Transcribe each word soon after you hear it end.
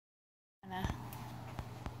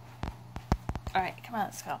Alright, come on,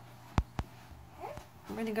 let's go.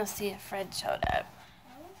 We're gonna go see if Fred showed up.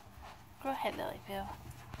 Go ahead, Lily Poo.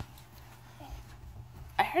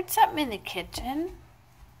 I heard something in the kitchen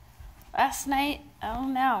last night. Oh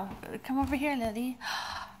no. Come over here, Lily.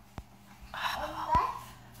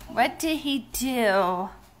 What did he do?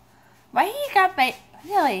 Why he got my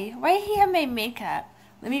Lily? Why did he have my makeup?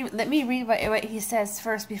 Let me read what he says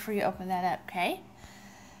first before you open that up, okay?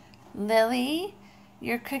 Lily,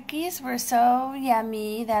 your cookies were so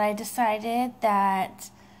yummy that I decided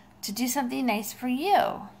to do something nice for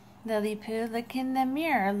you. Lily Poo, look in the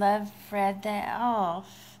mirror. Love, Fred the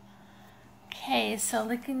Elf. Okay, so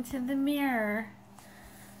look into the mirror.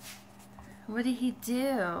 What did he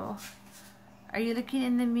do? Are you looking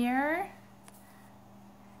in the mirror?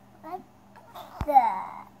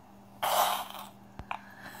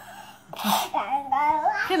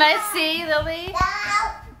 Can I see, Lily?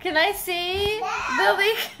 Can I see?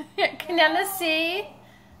 Lily, can Nana see?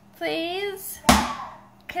 Please?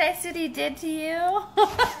 Can I see what he did to you?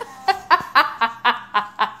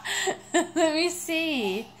 Let me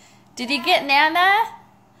see. Did he get Nana?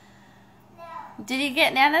 No. Did he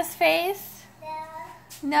get Nana's face?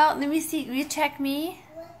 No. No, let me see. Will you check me?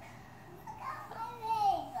 Look on my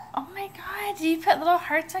face. Oh my God, did you put little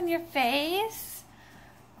hearts on your face?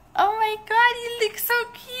 Oh my God, you look so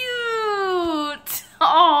cute.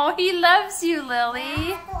 Oh, he loves you, Lily.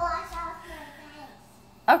 I have to wash off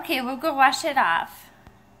my face. Okay, we'll go wash it off.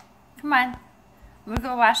 Come on. We'll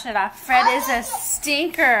go wash it off. Fred is a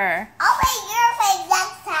stinker. I'll make your face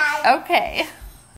next time. Okay.